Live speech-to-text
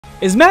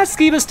Is Matt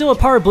Skiba still a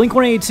part of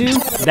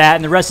Blink-182? That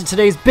and the rest of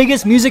today's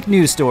biggest music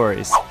news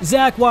stories.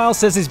 Zakk Wylde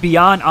says he's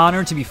beyond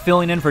honored to be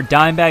filling in for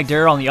Dimebag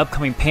Darrell on the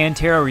upcoming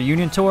Pantera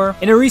reunion tour.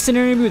 In a recent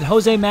interview with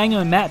Jose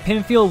Magnum and Matt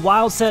Pinfield,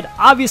 Wylde said,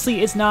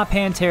 "Obviously it's not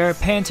Pantera.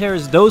 Pantera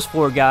is those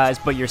four guys,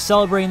 but you're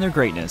celebrating their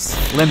greatness."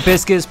 Limp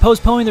Bizkit is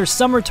postponing their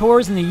summer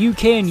tours in the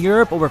UK and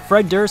Europe over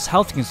Fred Durst's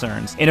health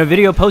concerns. In a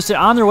video posted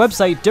on their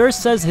website,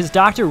 Durst says his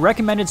doctor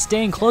recommended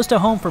staying close to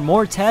home for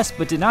more tests,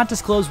 but did not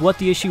disclose what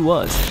the issue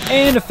was.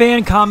 And a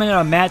fan commented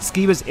on Matt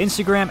Skiba's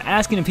Instagram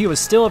asking if he was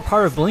still a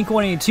part of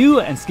Blink-182,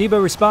 and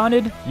Skiba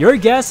responded, "Your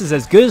guess is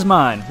as good as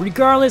mine.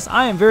 Regardless,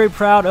 I am very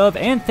proud of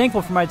and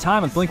thankful for my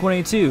time with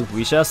Blink-182.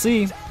 We shall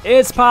see."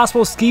 It's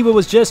possible Skiba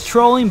was just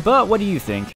trolling, but what do you think?